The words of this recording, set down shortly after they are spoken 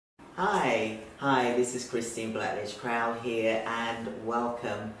Hi, this is Christine Blackledge-Crowell here, and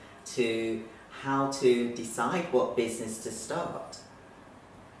welcome to How to Decide What Business to Start.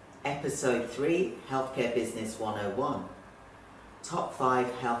 Episode 3, Healthcare Business 101. Top 5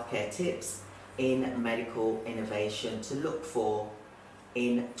 healthcare tips in medical innovation to look for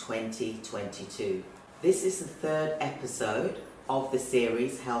in 2022. This is the third episode of the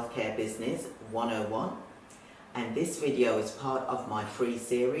series Healthcare Business 101. And this video is part of my free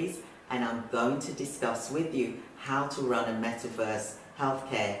series, and I'm going to discuss with you how to run a metaverse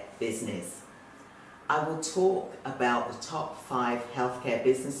healthcare business. I will talk about the top 5 healthcare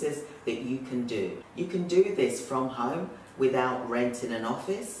businesses that you can do. You can do this from home without renting an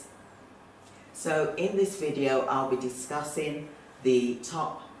office. So in this video, I'll be discussing the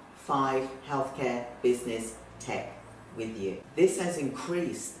top 5 healthcare business tech with you. This has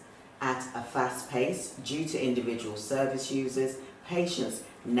increased at a fast pace due to individual service users, patients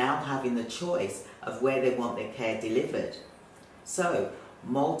now having the choice of where they want their care delivered. So,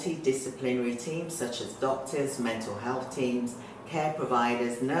 multidisciplinary teams such as doctors, mental health teams, care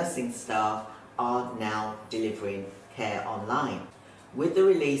providers, nursing staff are now delivering care online. With the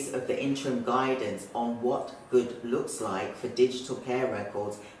release of the interim guidance on what good looks like for digital care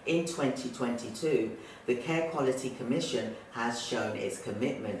records in 2022, the Care Quality Commission has shown its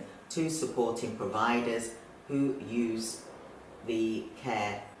commitment to supporting providers who use the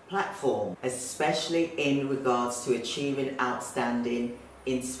care platform, especially in regards to achieving outstanding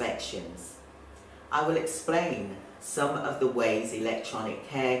inspections. I will explain some of the ways electronic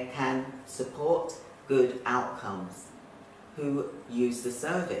care can support good outcomes. Who use the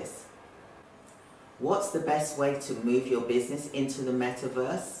service? What's the best way to move your business into the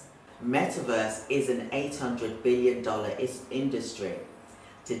metaverse? Metaverse is an $800 billion industry.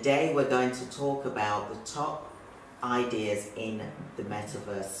 Today we're going to talk about the top ideas in the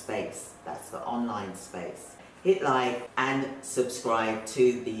metaverse space. That's the online space. Hit like and subscribe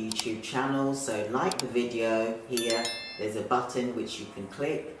to the YouTube channel. So like the video here, there's a button which you can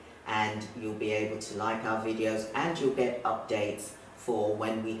click and you'll be able to like our videos, and you'll get updates for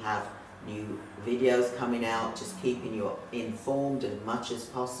when we have new videos coming out, just keeping you informed as much as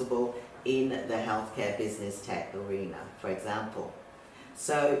possible in the healthcare business tech arena, for example.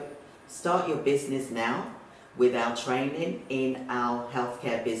 So start your business now with our training in our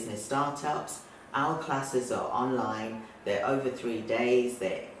healthcare business startups. Our classes are online, they're over 3 days,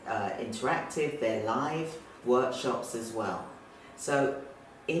 they're interactive, they're live workshops as well. So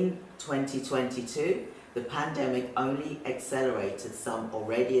in 2022, the pandemic only accelerated some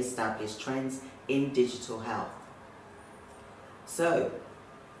already established trends in digital health. So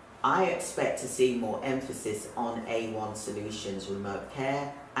I expect to see more emphasis on A1 solutions, remote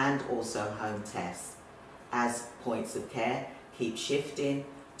care, and also home tests, as points of care keep shifting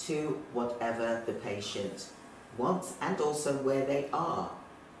to whatever the patient wants and also where they are.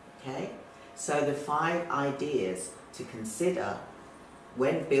 Okay? So the 5 ideas to consider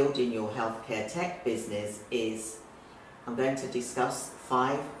when building your healthcare tech business is, I'm going to discuss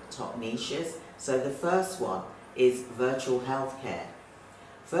 5 top niches. So the first one is virtual healthcare.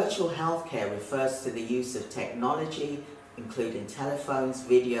 Virtual healthcare refers to the use of technology, including telephones,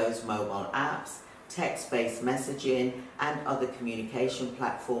 videos, mobile apps, text-based messaging, and other communication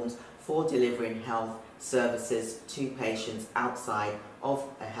platforms for delivering health services to patients outside of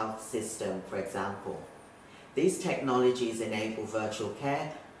a health system, for example. These technologies enable virtual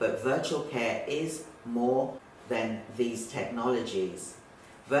care, but virtual care is more than these technologies.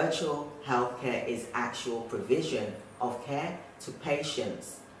 Virtual healthcare is actual provision of care to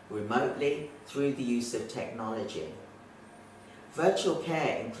patients remotely through the use of technology. Virtual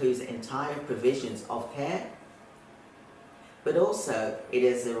care includes entire provisions of care, but also it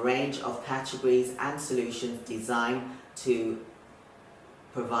is a range of categories and solutions designed to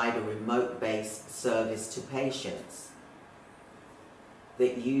provide a remote-based service to patients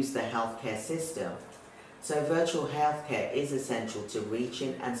that use the healthcare system. So virtual healthcare is essential to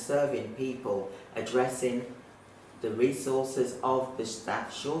reaching and serving people, addressing the resources of the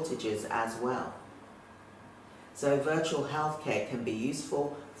staff shortages as well. So virtual healthcare can be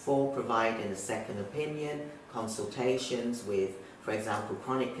useful for providing a second opinion, consultations with, for example,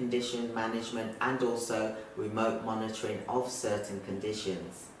 chronic condition management, and also remote monitoring of certain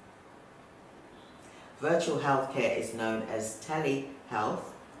conditions. Virtual healthcare is known as telehealth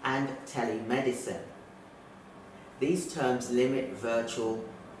and telemedicine. These terms limit virtual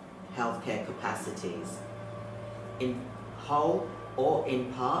healthcare capacities. In whole or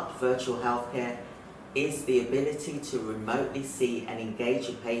in part, virtual healthcare is the ability to remotely see and engage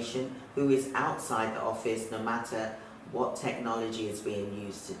a patient who is outside the office, no matter what technology is being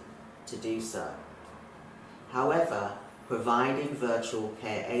used to do so. However, providing virtual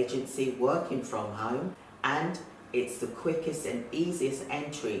care agency working from home, and it's the quickest and easiest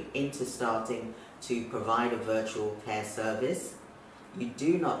entry into starting to provide a virtual care service. You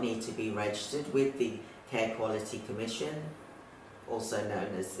do not need to be registered with the Care Quality Commission, also known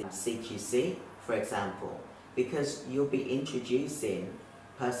as the CQC, for example, because you'll be introducing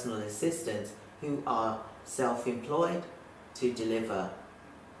personal assistants who are self-employed to deliver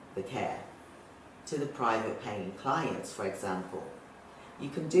the care to the private paying clients, for example. You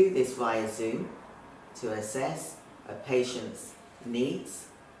can do this via Zoom to assess a patient's needs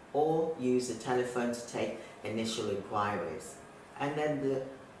or use a telephone to take initial inquiries. And then the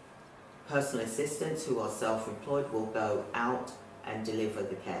personal assistants who are self-employed will go out and deliver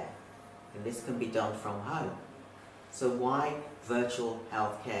the care. And this can be done from home. So why virtual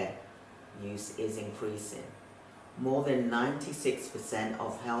healthcare use is increasing? More than 96%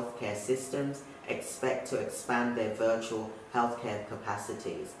 of healthcare systems expect to expand their virtual healthcare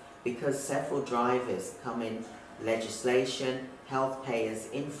capacities because several drivers come in: legislation, health payers'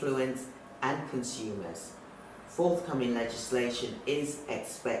 influence, and consumers. Forthcoming legislation is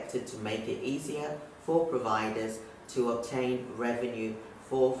expected to make it easier for providers to obtain revenue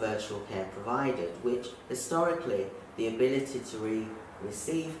for virtual care provided, which historically the ability to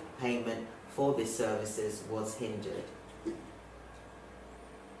receive payment for these services was hindered.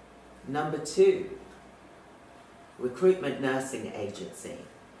 Number 2, recruitment nursing agency.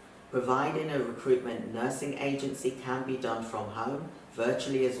 Providing a recruitment nursing agency can be done from home,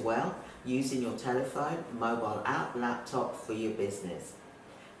 virtually as well, using your telephone, mobile app, laptop for your business.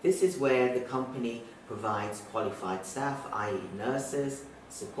 This is where the company provides qualified staff, i.e. nurses,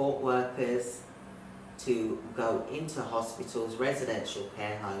 support workers, to go into hospitals, residential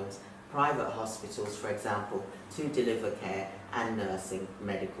care homes, private hospitals, for example, to deliver care and nursing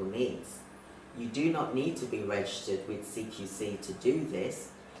medical needs. You do not need to be registered with CQC to do this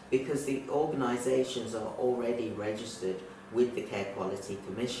because the organisations are already registered with the Care Quality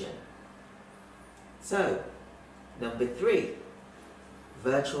Commission. So, number 3,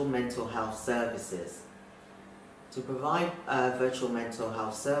 virtual mental health services. To provide virtual mental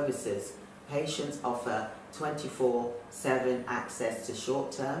health services, patients offer 24/7 access to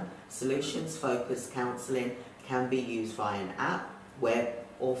short-term, solutions-focused counselling can be used via an app, web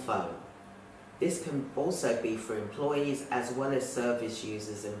or phone. This can also be for employees as well as service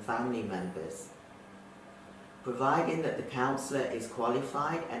users and family members, providing that the counsellor is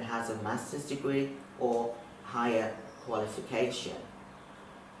qualified and has a master's degree or higher qualification.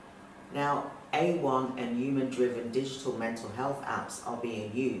 Now, A1 and human-driven digital mental health apps are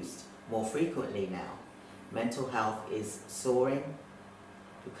being used more frequently now. Mental health is soaring.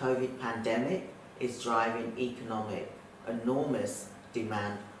 The COVID pandemic is driving enormous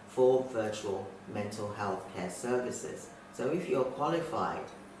demand for virtual mental health care services. So if you're qualified,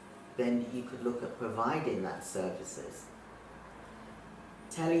 then you could look at providing that services.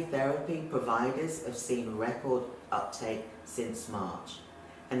 Teletherapy providers have seen record uptake since March,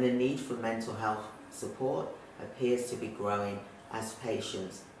 and the need for mental health support appears to be growing as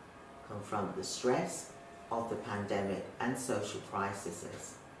patients confront the stress of the pandemic and social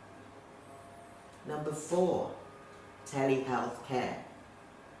crises. Number 4, telehealth care.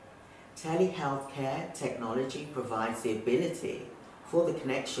 Telehealth care technology provides the ability for the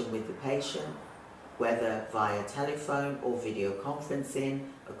connection with the patient, whether via telephone or video conferencing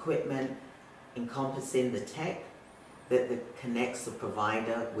equipment, encompassing the tech that connects the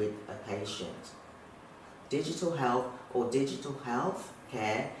provider with a patient. Digital health or digital health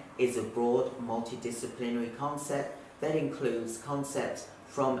care is a broad multidisciplinary concept that includes concepts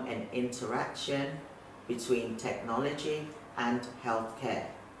from an interaction between technology and healthcare.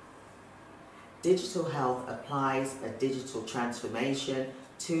 Digital health applies a digital transformation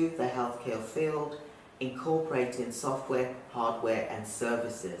to the healthcare field, incorporating software, hardware and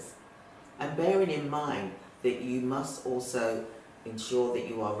services. And bearing in mind that you must also ensure that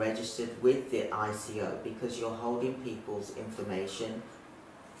you are registered with the ICO because you're holding people's information.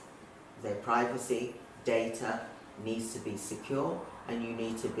 Their privacy, data needs to be secure, and you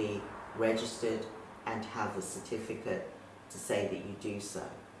need to be registered and have a certificate to say that you do so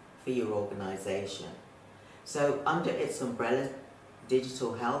for your organization. So under its umbrella,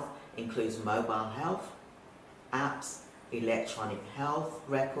 digital health includes mobile health, apps, electronic health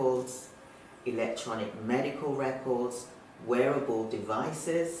records, electronic medical records, wearable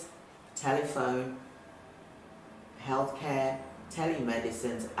devices, telephone, healthcare,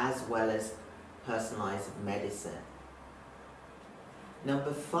 telemedicines, as well as personalized medicine.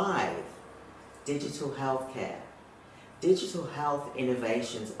 Number 5, digital healthcare. Digital health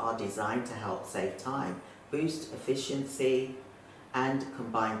innovations are designed to help save time, boost efficiency, and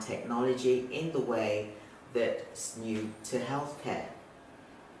combine technology in the way that's new to healthcare.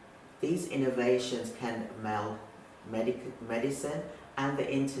 These innovations can meld medicine and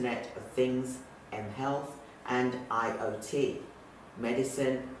the Internet of Things, mHealth, and IoT,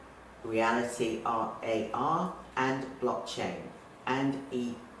 medicine, reality AR, and blockchain, and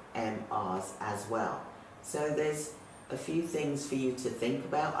EMRs as well. So there's a few things for you to think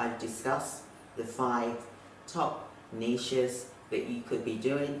about. I've discussed the 5 top niches that you could be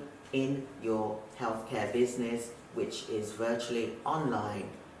doing in your healthcare business, which is virtually online.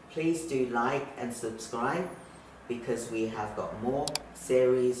 Please do like and subscribe, because we have got more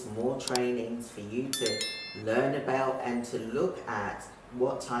series, more trainings for you to learn about and to look at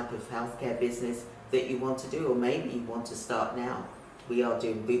what type of healthcare business that you want to do, or maybe you want to start now. We are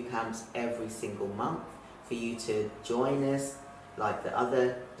doing boot camps every single month for you to join us, like the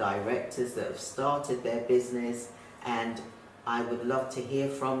other directors that have started their business, and I would love to hear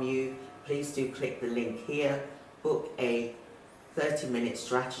from you. Please do click the link here, book a 30-minute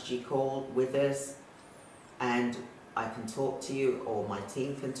strategy call with us, and I can talk to you, or my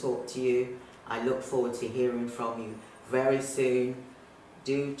team can talk to you. I look forward to hearing from you very soon.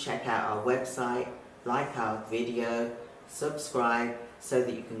 Do check out our website, like our video, subscribe so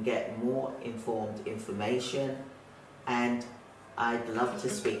that you can get more informed information, and I'd love to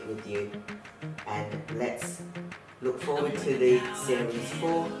speak with you. And let's look forward to the series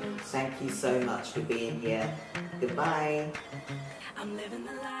 4. Thank you so much for being here. Goodbye. I'm living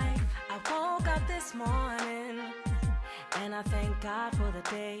the life. I woke up this morning and I thank God for the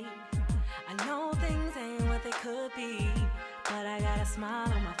day. I know things ain't what they could be, but I got a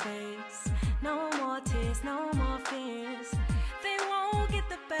smile on my face. No more tears, no more fears. They won't get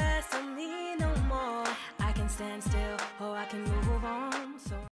the best of me no more. I can stand still or I can move